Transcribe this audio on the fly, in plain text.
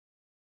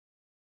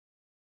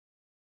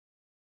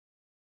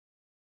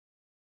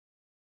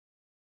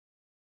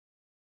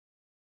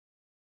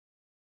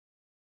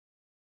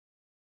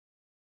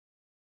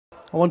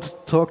I want to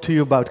talk to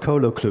you about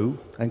Coloclue,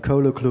 and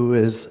Coloclue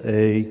is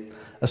an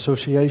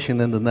association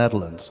in the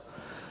Netherlands.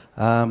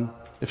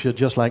 If you're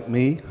just like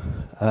me,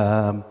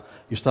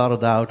 you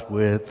started out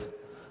with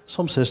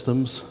some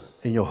systems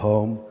in your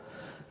home,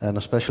 and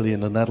especially in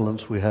the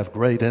Netherlands we have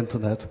great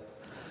internet.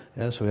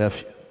 Yes, we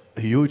have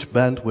a huge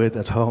bandwidth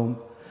at home.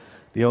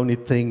 The only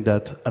thing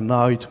that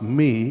annoyed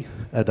me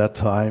at that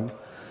time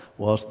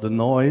was the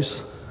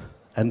noise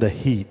and the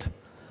heat.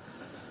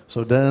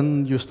 So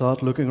then you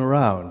start looking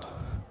around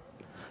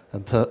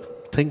and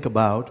think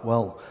about,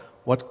 well,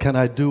 what can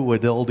I do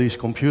with all these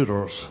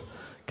computers?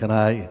 Can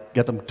I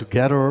get them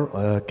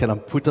together? Can I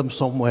put them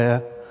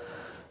somewhere?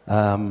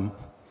 And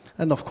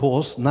of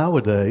course,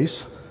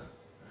 nowadays,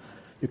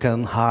 you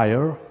can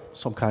hire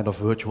some kind of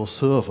virtual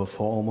server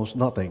for almost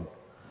nothing.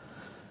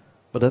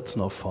 But that's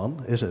no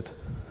fun, is it?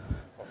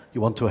 You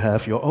want to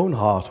have your own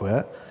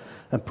hardware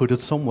and put it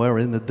somewhere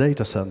in the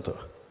data center.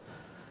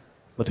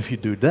 But if you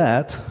do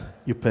that,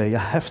 you pay a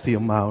hefty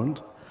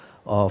amount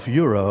of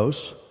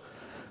euros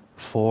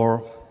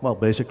for, well,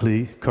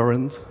 basically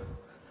current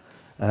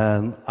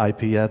and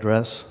IP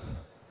address,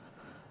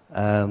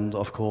 and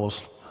of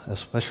course,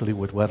 especially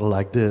with weather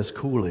like this,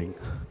 cooling.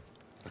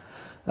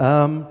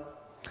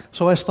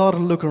 So I started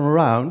looking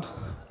around,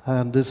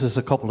 and this is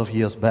a couple of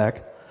years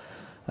back,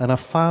 and I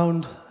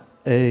found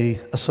an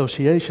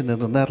association in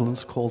the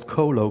Netherlands called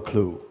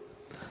Coloclue.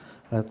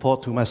 I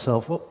thought to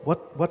myself,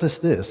 what is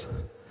this?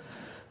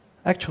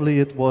 Actually,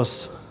 it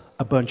was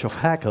a bunch of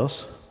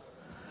hackers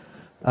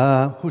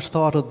who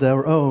started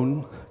their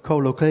own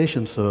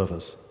co-location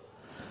service.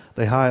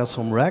 They hired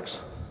some racks,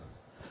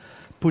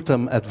 put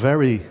them at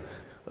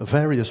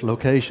various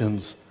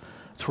locations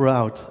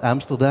throughout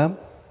Amsterdam,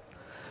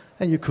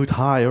 and you could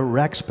hire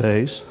rack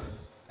space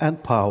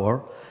and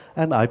power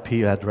and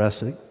IP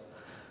addressing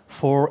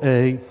for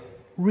a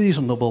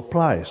reasonable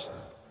price.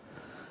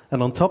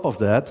 And on top of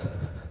that,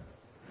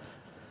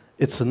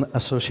 it's an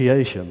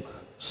association.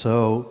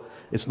 So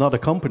it's not a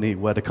company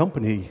where the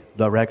company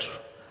directs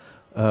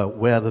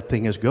where the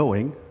thing is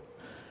going.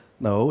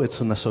 No, it's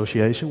an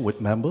association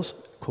with members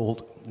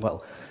called,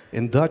 well,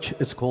 in Dutch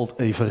it's called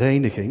a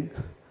vereniging,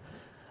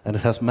 and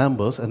it has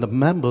members, and the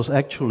members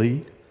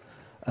actually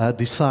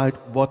decide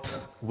what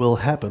will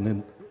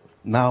happen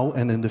now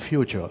and in the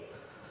future.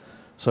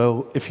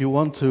 So if you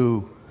want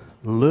to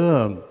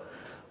learn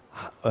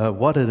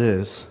what it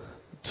is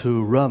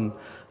to run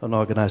an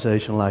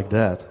organization like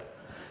that,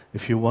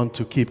 if you want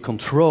to keep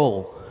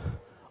control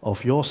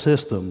of your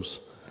systems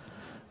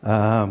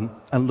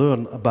and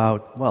learn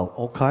about, well,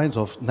 all kinds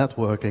of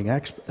networking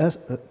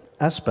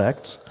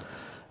aspects,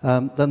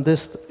 then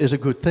this is a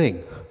good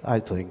thing, I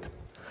think.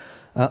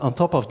 On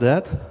top of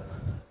that,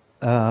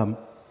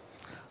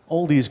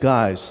 all these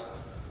guys,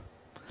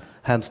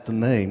 hence the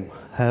name,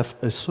 have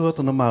a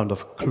certain amount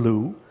of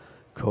clue,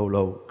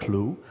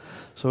 Coloclue,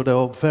 so they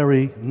are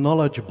very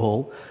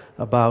knowledgeable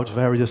about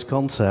various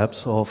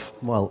concepts of,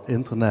 well,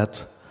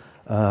 internet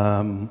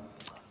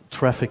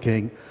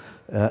trafficking,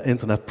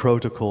 internet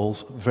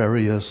protocols,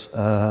 various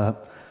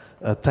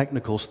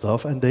technical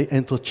stuff, and they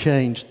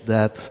interchange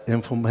that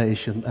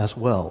information as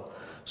well.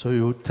 So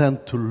you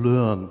tend to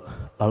learn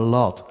a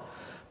lot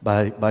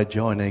by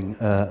joining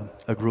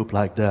a group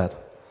like that.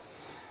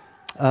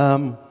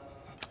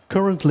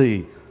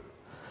 Currently,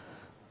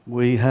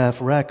 we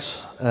have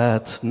racks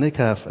at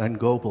NICAF and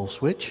Global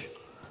Switch.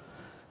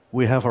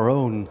 We have our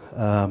own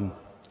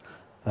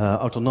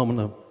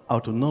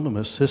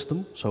autonomous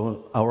system,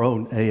 so our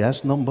own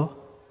AS number.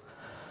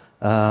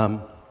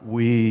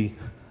 We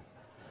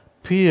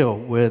peer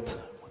with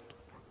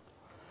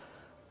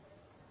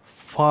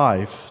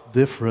 5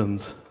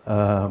 different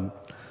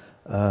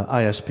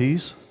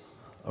ISPs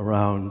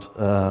around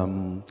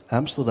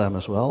Amsterdam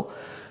as well.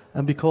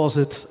 And because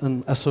it's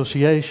an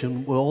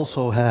association, we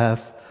also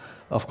have,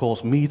 of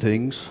course,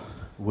 meetings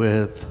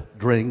with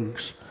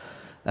drinks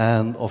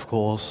and, of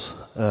course,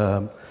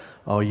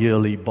 our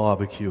yearly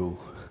barbecue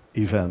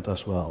event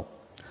as well.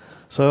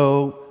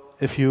 So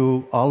if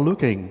you are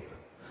looking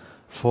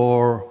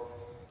for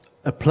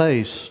a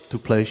place to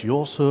place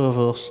your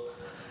servers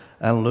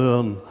and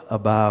learn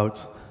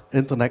about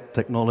internet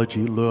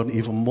technology, learn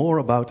even more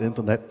about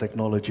internet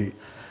technology,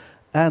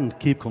 and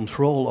keep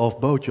control of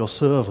both your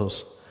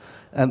servers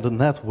and the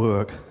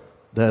network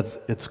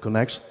that it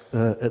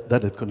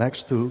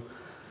connects to,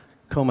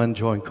 come and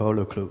join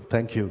Coloclue.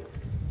 Thank you.